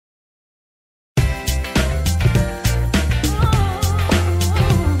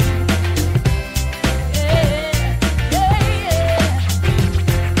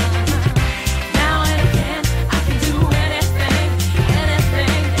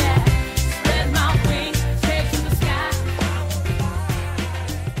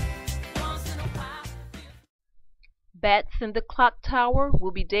Bats in the Clock Tower will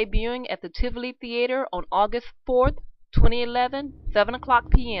be debuting at the Tivoli Theater on August 4th, 2011, 7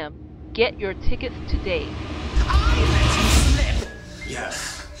 o'clock p.m. Get your tickets today. I let you slip!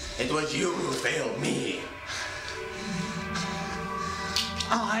 Yes, it was you who failed me.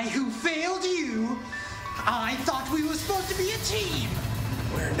 I who failed you? I thought we were supposed to be a team.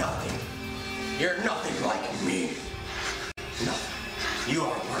 We're nothing. You're nothing like me. Nothing. You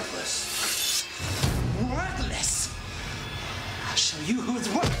are worthless. Worthless? I'll show you who's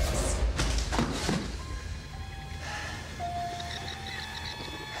worthless.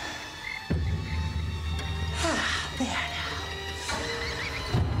 There now.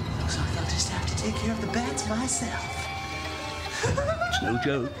 Looks like I'll just have to take care of the bats myself. It's no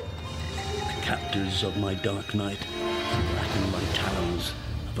joke. The captors of my dark night blacken my talons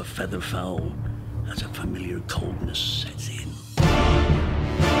of a feather fowl as a familiar coldness sets in.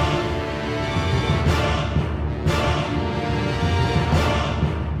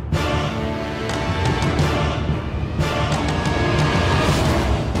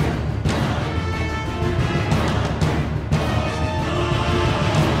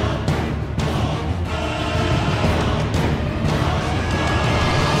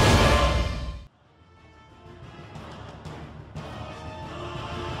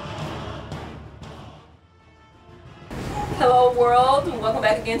 Hello world, and welcome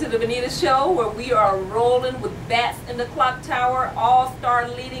back again to the Benita Show, where we are rolling with Bats in the Clock Tower, all-star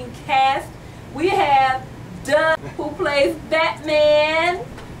leading cast. We have Doug, who plays Batman.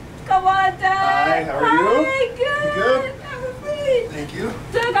 Come on, Doug. Hi, how are you? Hi, good. Good. Have a seat. Thank you.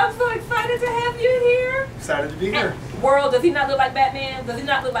 Doug, I'm so excited to have you here. Excited to be here. World, does he not look like Batman? Does he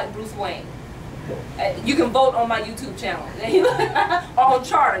not look like Bruce Wayne? You can vote on my YouTube channel. Or on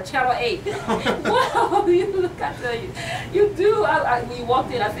Charter, Channel 8. Wow, you look, I tell you. You do. When you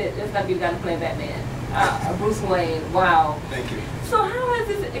walked in, I said, that's got to be the guy playing Batman. Bruce Wayne, wow. Thank you. So how has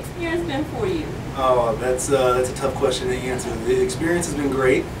this experience been for you? Oh, that's a tough question to answer. The experience has been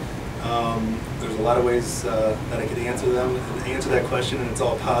great. There's a lot of ways that I could answer that question, and it's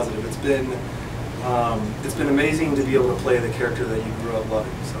all positive. It's been amazing to be able to play the character that you grew up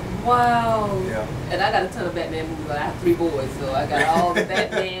loving. So. Wow. Yeah. And I got a ton of Batman movies. I have 3 boys, so I got all the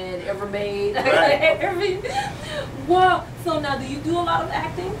Batman ever made. I got Wow. So now, do you do a lot of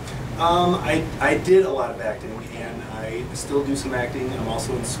acting? I did a lot of acting, and I still do some acting. I'm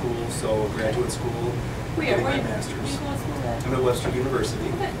also in school, so graduate school. Where? Getting my Where master's. are you going to school at? I'm at Webster University.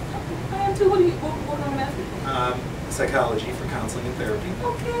 Okay. I am too. What are you working on a master's? Psychology for counseling and therapy.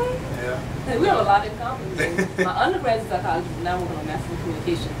 Okay. Yeah. We have a lot in common. My undergrad is psychology, and now we're working on master's in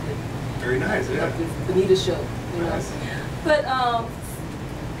communication. Very nice. Yeah. The Benita Show. You know? Nice. But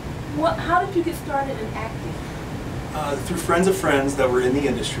how did you get started in acting? Through friends of friends that were in the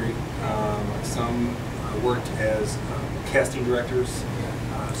industry. Some worked as casting directors.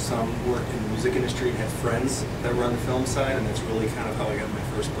 Some worked in the music industry and had friends that were on the film side, and that's really kind of how I got my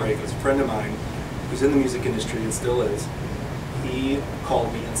first break. It was a friend of mine who's in the music industry and still is. He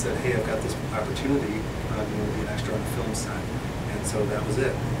called me and said, hey, I've got this opportunity. You want to be an extra on the film side. And so that was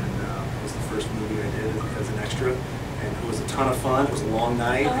it. And it was the first movie I did as an extra. And it was a ton of fun. It was a long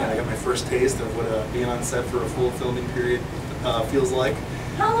night, and I got my first taste of what being on set for a full filming period feels like.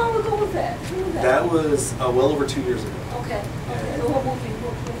 How long ago was that? That was well over 2 years ago. Okay. Yeah. So what movie?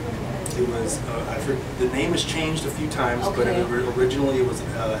 It was, the name has changed a few times, but originally it was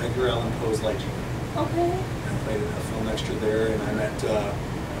Edgar Allan Poe's Lightyear. Okay. I played a film extra there, and I met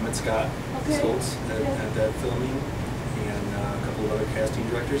Scott Stoltz at that filming, and a couple of other casting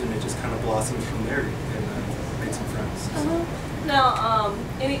directors, and it just kind of blossomed from there, and made some friends. So. Now,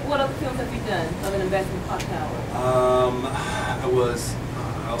 what other films have you done other than Bats in the Clock Tower?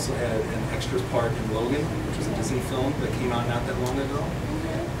 I also had an extras part in Logan, which was a Disney film that came out not that long ago.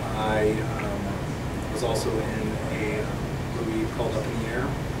 I was also in a movie called Up in the Air.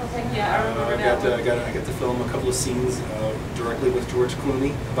 Okay, yeah, I remember that. I got to film a couple of scenes directly with George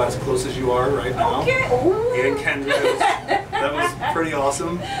Clooney, about as close as you are right now. Okay. Ooh. And Kendra. That was pretty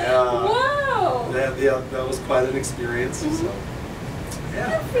awesome. Wow. That was quite an experience. So,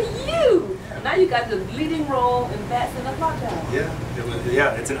 yeah. Good for you. Now you got the leading role in Bats in the Clock Tower.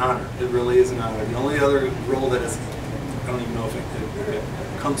 Yeah, it's an honor. It really is an honor. The only other role that is, I don't even know if it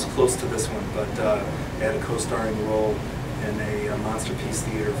comes close to this one, but I had a co-starring role in a Monster Piece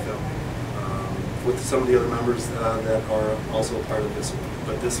Theater film with some of the other members that are also a part of this one.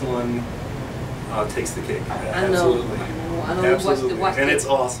 But this one takes the cake. Absolutely. I know. Absolutely. And it's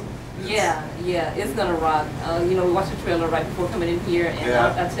awesome. Yeah, it's gonna rock. We watched the trailer right before coming in here,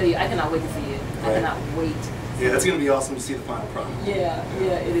 and I tell you, I cannot wait to see it. I cannot wait. Yeah, it's gonna be awesome to see the final product. Yeah,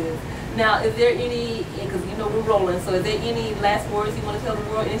 it is. Now, is there any, because you know we're rolling, so is there any last words you want to tell the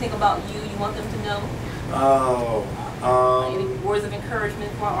world? Anything about you want them to know? Any words of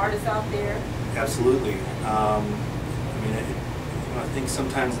encouragement for our artists out there? Absolutely. I mean, I think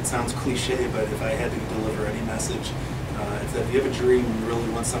sometimes it sounds cliche, but if I had to deliver any message, it's that if you have a dream and you really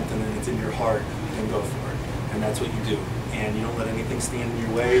want something and it's in your heart, then go for it. And that's what you do. And you don't let anything stand in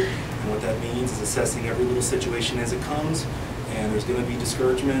your way. And what that means is assessing every little situation as it comes. And there's going to be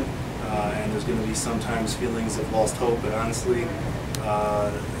discouragement, and there's going to be sometimes feelings of lost hope. But honestly,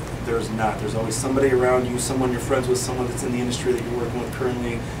 there's not. There's always somebody around you, someone you're friends with, someone that's in the industry that you're working with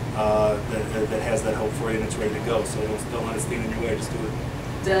currently that has that hope for you and it's ready to go. So don't let it stand in your way. Just do it.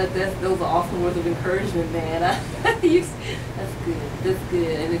 Doug, those are awesome words of encouragement, man. That's good. That's good.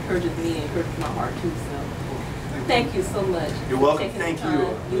 It encourages me. It encourages my heart too. So. Thank you so much. You're welcome. Thank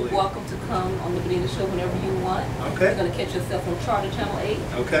you. You're welcome to come on the Benita Show whenever you want. Okay. You're going to catch yourself on Charter Channel 8.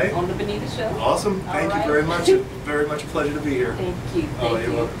 Okay. On the Benita Show. Awesome. Thank you very much. Very much a pleasure to be here. Thank you. Thank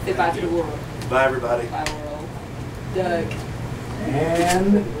you. Welcome. Say bye to the world. Bye, everybody. Bye, world. Doug.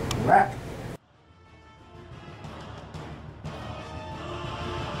 And wrap.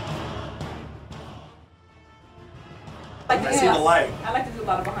 I see the light. I like to do a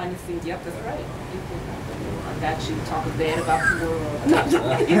lot of behind the scenes. Yep, that's right. I got you talking bad about the world.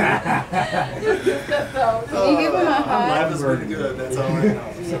 Can you give him a hug? Life is pretty good. That's all I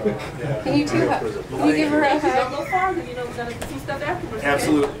know. So, yeah. Can you give her a Don't hug? go farther. You know, we're going to do some stuff afterwards.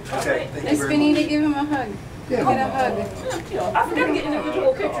 Absolutely. Okay. Thank you Miss very Benita, much. give him a hug. Get a hug. I forgot to get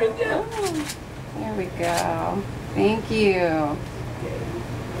individual pictures. Yeah. There we go. Thank you.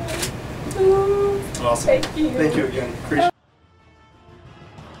 Awesome. Thank you. Thank you again. Appreciate it.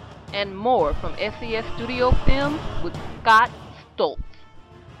 And more from SCSStudioFilmz with Scott Stoltz.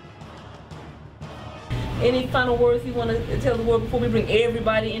 Any final words you want to tell the world before we bring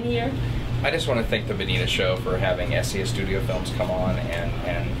everybody in here? I just want to thank the Benita Show for having SCSStudioFilmz come on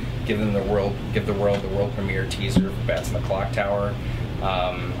and give the world the world premiere teaser for Bats in the Clock Tower.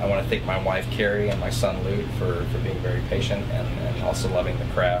 I want to thank my wife Carrie and my son Luke for being very patient and also loving the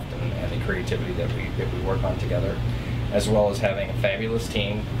craft and the creativity that we work on together, as well as having a fabulous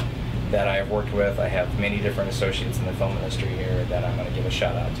team that I have worked with. I have many different associates in the film industry here that I'm going to give a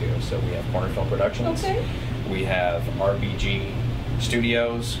shout out to. So we have Corner Film Productions, we have RBG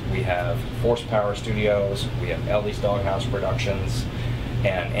Studios, we have Force Power Studios, we have Ellie's Doghouse Productions,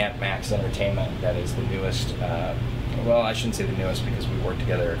 and Aunt Max Entertainment. That is the newest. Well, I shouldn't say the newest because we worked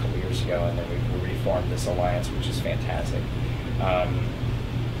together a couple years ago, and then we reformed this alliance, which is fantastic.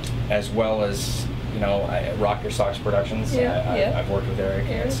 As well as, you know, Rock Your Socks Productions. I've worked with Eric,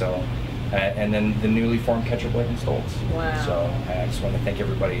 and so, and then the newly formed Catcher Blake and Stoltz. Wow. So I just want to thank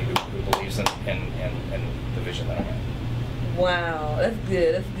everybody who believes in the vision that I have. Wow, that's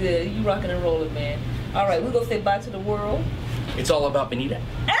good. That's good. You rocking and rolling, man. All right, we're gonna say bye to the world. It's all about Benita.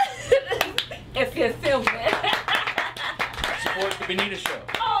 SCSFilmz, man. Support the Benita Show.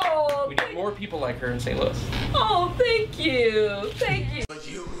 Oh, We need more people like her in St. Louis. oh, thank you. Thank you.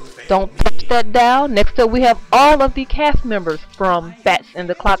 Don't touch that dial. Next up, we have all of the cast members from Bats in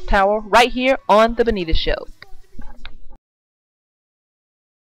the Clock Tower right here on The Benita Show.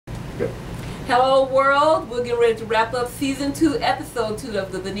 Hello, world. We're getting ready to wrap up season 2, episode 2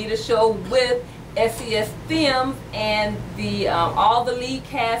 of The Benita Show with SCSFilmz and the all the lead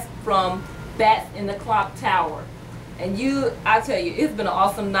cast from Bats in the Clock Tower. And I tell you, it's been an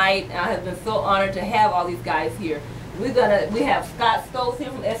awesome night. I have been so honored to have all these guys here. We have Scott Stoltz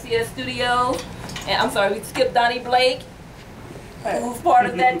here from SCS Studios, and I'm sorry, we skipped Donnie Blake, who's part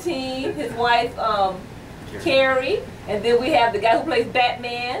of that team. His wife, Carrie, and then we have the guy who plays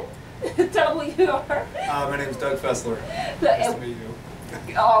Batman. Tell me who you are. My name is Doug Fesler. Nice to meet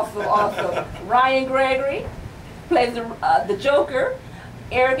you. Awesome, awesome. Ryan Gregory plays the Joker.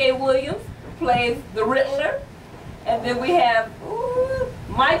 Eric A. Williams plays the Riddler. And then we have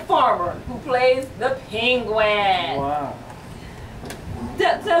Mike Farmer, who plays the Penguin. Wow.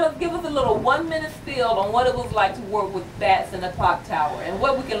 Tell us, give us a little 1-minute spiel on what it was like to work with Bats in the Clock Tower and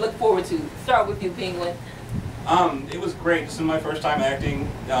what we can look forward to. Start with you, Penguin. It was great. This is my first time acting.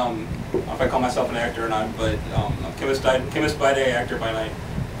 I don't know if I call myself an actor or not, but I'm chemist by day, actor by night.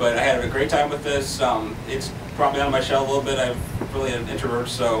 But I had a great time with this. It's brought me out of my shell a little bit. I'm really an introvert,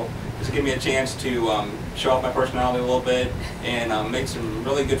 so this gave me a chance to show off my personality a little bit and make some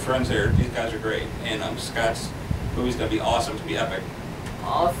really good friends there. These guys are great. And Scott's movie's going to be awesome. It's going to be epic.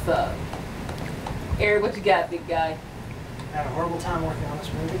 Awesome. Eric, what you got, big guy? I had a horrible time working on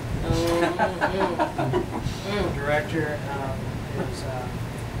this movie. The director is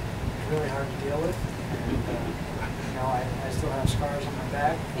really hard to deal with. And, You know, I still have scars on my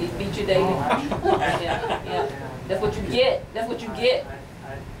back. He beat you, David. Oh, yeah. That's what you get. That's what you get.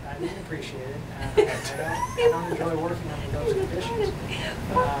 I didn't appreciate it. I don't enjoy working under those conditions.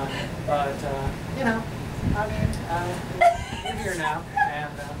 But you know, I mean, we're here now,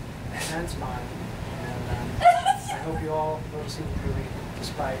 and it's mine. And I hope you all go see the movie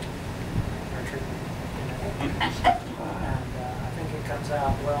despite our treatment. And I think it comes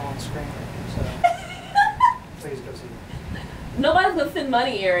out well on screen. So please go see it. Nobody's gonna send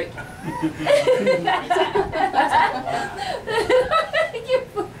money, Eric.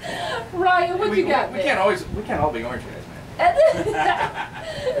 Ryan, what you got? We can't all be orange guys, man.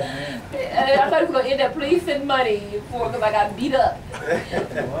 I thought we were gonna end up. Please send money because I got beat up.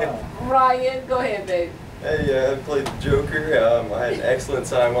 Wow. Ryan, go ahead, babe. Hey, I played the Joker. I had an excellent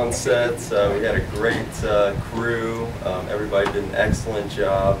time on set. We had a great crew. Everybody did an excellent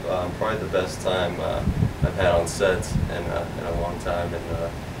job. Probably the best time I've had on set in a long time.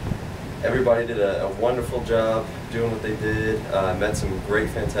 And everybody did a wonderful job doing what they did. I met some great,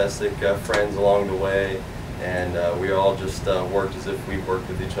 fantastic friends along the way. And we all just worked as if we worked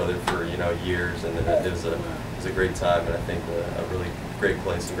with each other for years. And it was a great time. And I think a really great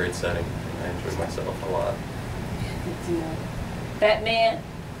place and great setting. I enjoyed myself a lot. Batman?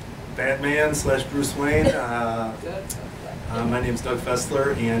 Batman / Bruce Wayne. My name's Doug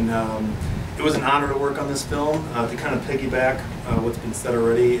Fesler, and it was an honor to work on this film. To kind of piggyback what's been said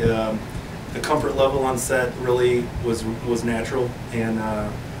already, the comfort level on set really was natural, and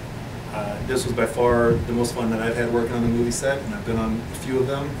this was by far the most fun that I've had working on the movie set, and I've been on a few of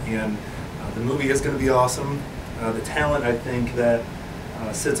them, and the movie is going to be awesome. The talent, I think, that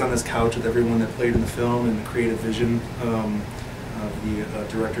sits on this couch with everyone that played in the film and the creative vision of the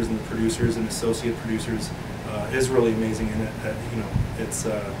directors and the producers and associate producers is really amazing, and it's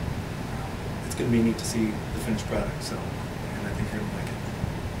going to be neat to see the finished product. So, and I think you're going to like it.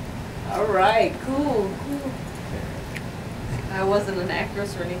 All right, cool. I wasn't an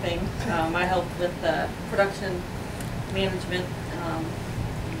actress or anything. I helped with production management, and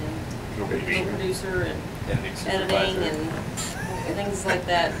co-producer and editing and things like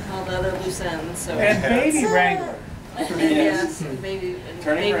that, all the other loose ends. So. And baby wrangler. Yes, baby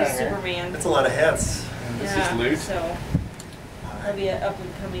Superman. That's a lot of hats. Yeah, so I'll be an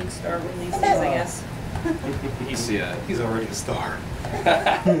up-and-coming star one of these days, I guess. He's already a star.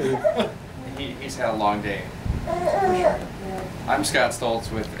 He's had a long day. I'm Scott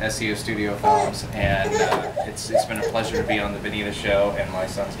Stoltz with SCSStudioFilmz, and it's been a pleasure to be on the Benita Show, and my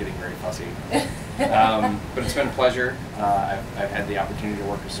son's getting very fussy. But it's been a pleasure. I've had the opportunity to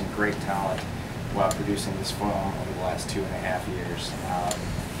work with some great talent while producing this film over the last 2.5 years.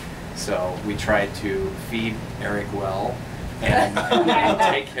 So we tried to feed Eric well and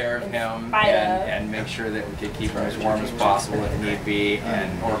take care of him and make sure that we could keep him as warm as possible if need be,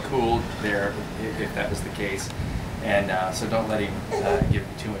 or cooled there if that was the case. And so don't let him give you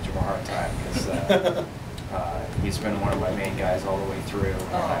too much of a hard time, because he's been one of my main guys all the way through,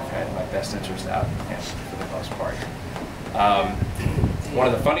 and I've had my best interest out in him for the most part. One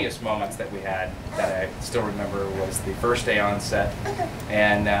of the funniest moments that we had that I still remember was the first day on set,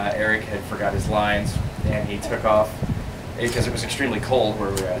 and Eric had forgot his lines, and he took off because it was extremely cold where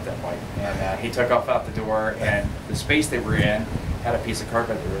we were at that point, and he took off out the door, and the space they were in had a piece of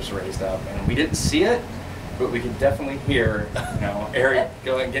carpet that was raised up, and we didn't see it, but we could definitely hear, Eric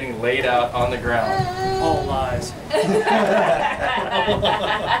getting laid out on the ground. All lies.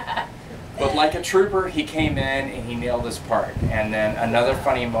 But like a trooper, he came in and he nailed his part. And then another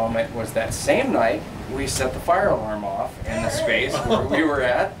funny moment was that same night, we set the fire alarm off in the space where we were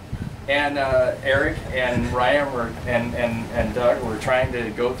at. And Eric and Ryan and Doug were trying to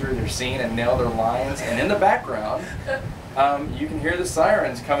go through their scene and nail their lines. And in the background, you can hear the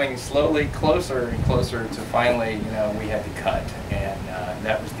sirens coming slowly closer and closer to finally, we had to cut. And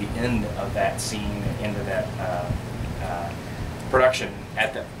that was the end of that scene, the end of that production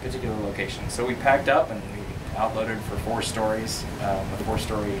at that particular location. So we packed up and we outloaded for 4 stories, a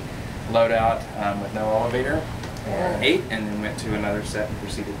 4-story loadout with no elevator, and 8, and then went to another set and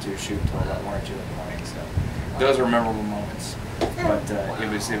proceeded to shoot until about 1 or 2 in the morning. So those were memorable moments. But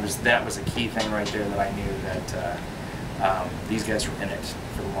that was a key thing right there that I knew that these guys were in it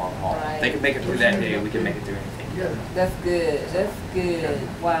for the long haul. Right. They could make it through that day, we could make it through anything. That's good. That's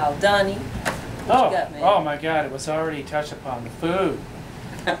good. Wow, Donnie. Oh my God! It was already touched upon the food.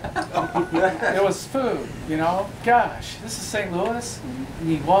 It was food, Gosh, this is St. Louis. And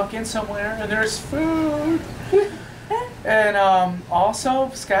you walk in somewhere and there's food. And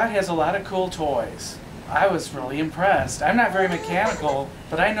also, Scott has a lot of cool toys. I was really impressed. I'm not very mechanical,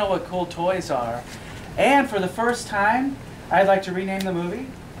 but I know what cool toys are. And for the first time, I'd like to rename the movie.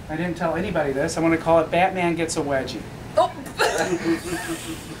 I didn't tell anybody this. I want to call it Batman Gets a Wedgie. Oh,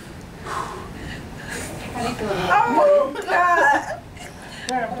 oh God.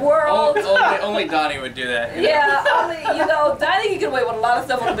 World. Only Donnie would do that. Yeah, only, you know, Donnie can get away with a lot of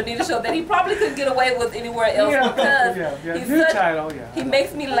stuff on the Benita Show that he probably couldn't get away with anywhere else because he's New such, title, he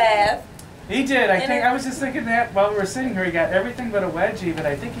makes me laugh. He did. I was just thinking that while we were sitting here, he got everything but a wedgie, but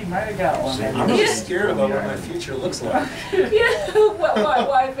I think he might have got one. I'm really scared about what my future looks like. Yeah,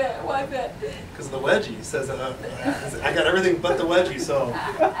 why is that? Why is that? Because the wedgie says, I got everything but the wedgie, so.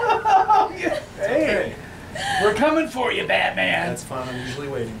 Hey, we're coming for you, Batman. That's fine. I'm usually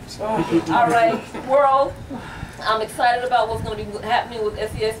waiting. So. All right, world. I'm excited about what's going to be happening with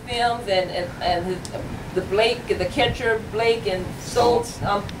SCS Films and the catcher Blake and Stoltz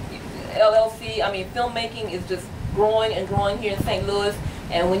LLC. I mean, filmmaking is just growing and growing here in St. Louis.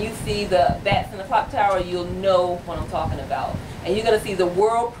 And when you see the Bats in the Clock Tower, you'll know what I'm talking about. And you're going to see the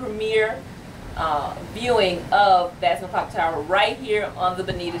world premiere viewing of Bats in the Clock Tower right here on the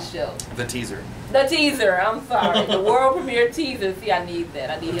Benita Show. The teaser. The teaser, I'm sorry. The world premiere teaser. See, I need that.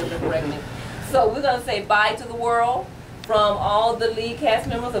 I need him to correct me. So we're going to say bye to the world from all the lead cast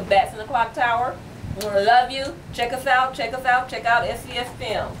members of Bats in the Clock Tower. We want to love you. Check us out. Check us out. Check out SCS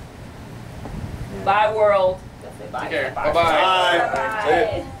Films. Bye, world. Let's say bye. Okay. Bye. Bye-bye.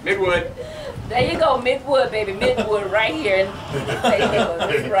 Bye. Midwood. There you go, Midwood, baby. Midwood right here.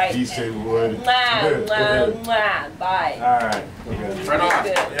 That's right. He said wood. Mwah, mwah, mwah. Bye. All right. We're good. Right off.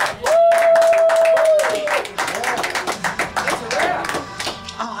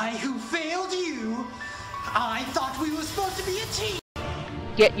 I who failed you. I thought we were supposed to be a team.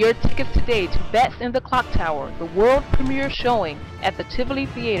 Get your tickets today to Bats in the Clock Tower, the world premiere showing at the Tivoli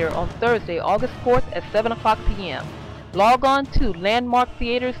Theater on Thursday, August 4th at 7 o'clock p.m. Log on to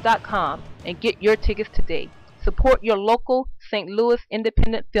landmarktheaters.com and get your tickets today. Support your local St. Louis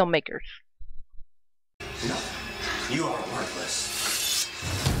independent filmmakers. No, you are worthless.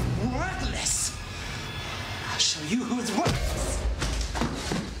 Worthless? I'll show you who is worthless.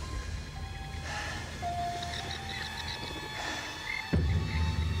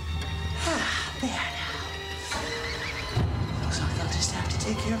 There now. Looks like I'll just have to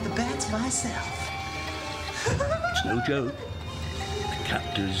take care of the bats myself. It's no joke. The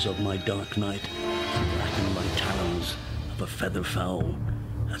captors of my dark night blacken my talons of a feather fowl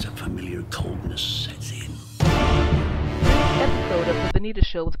as a familiar coldness sets in. This episode of The Benita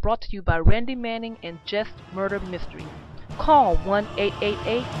Show was brought to you by Randy Manning and Just Murder Mystery. Call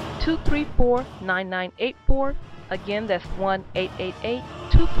 1-888-234-9984. Again, that's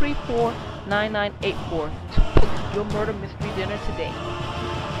 1-888-234-9984 to book your murder mystery dinner today.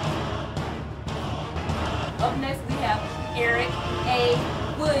 Up next, we have Eric A.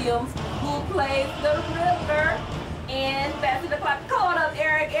 Williams, who plays the Riddler in Bats in the Clock. Call it up,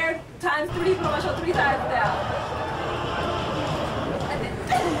 Eric. Eric times 3. Put on my show 3 times now.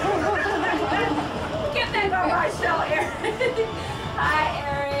 Get that on my show, Eric. Hi,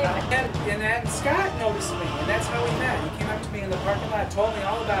 Eric. And then Scott noticed me, and that's how we met. He came up to me in the parking lot, told me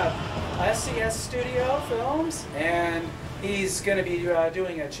all about SCSStudioFilmz, and he's going to be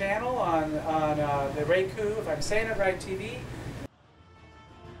doing a channel on the Reiku, if I'm saying it right, TV.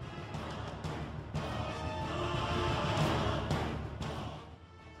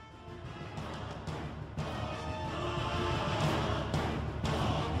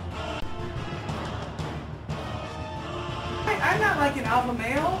 I'm not like an alpha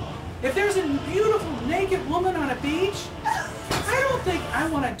male. If there's a beautiful naked woman on a beach, I don't think I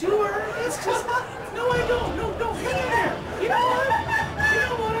want to do her. It's just, no, I don't. No, don't hang in there. You know what? You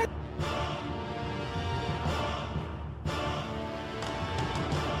know what?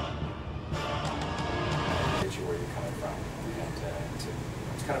 Get you where you're coming from. And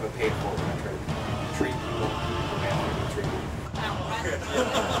it's kind of a paid for. We're going to try to treat people the way I want to be treated.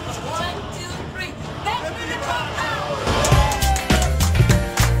 1, 2, 3. That's Benita Show.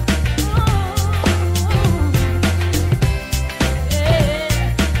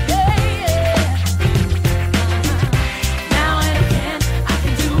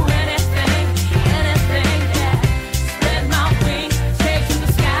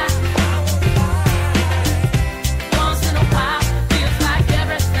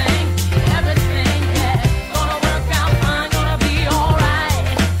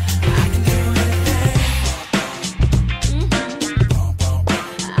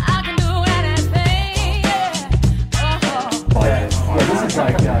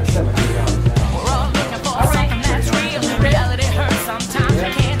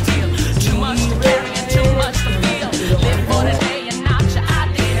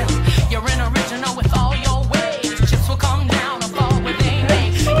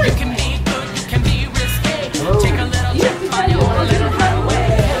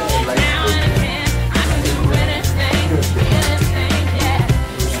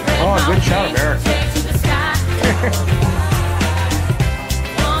 Oh, good shot of Eric.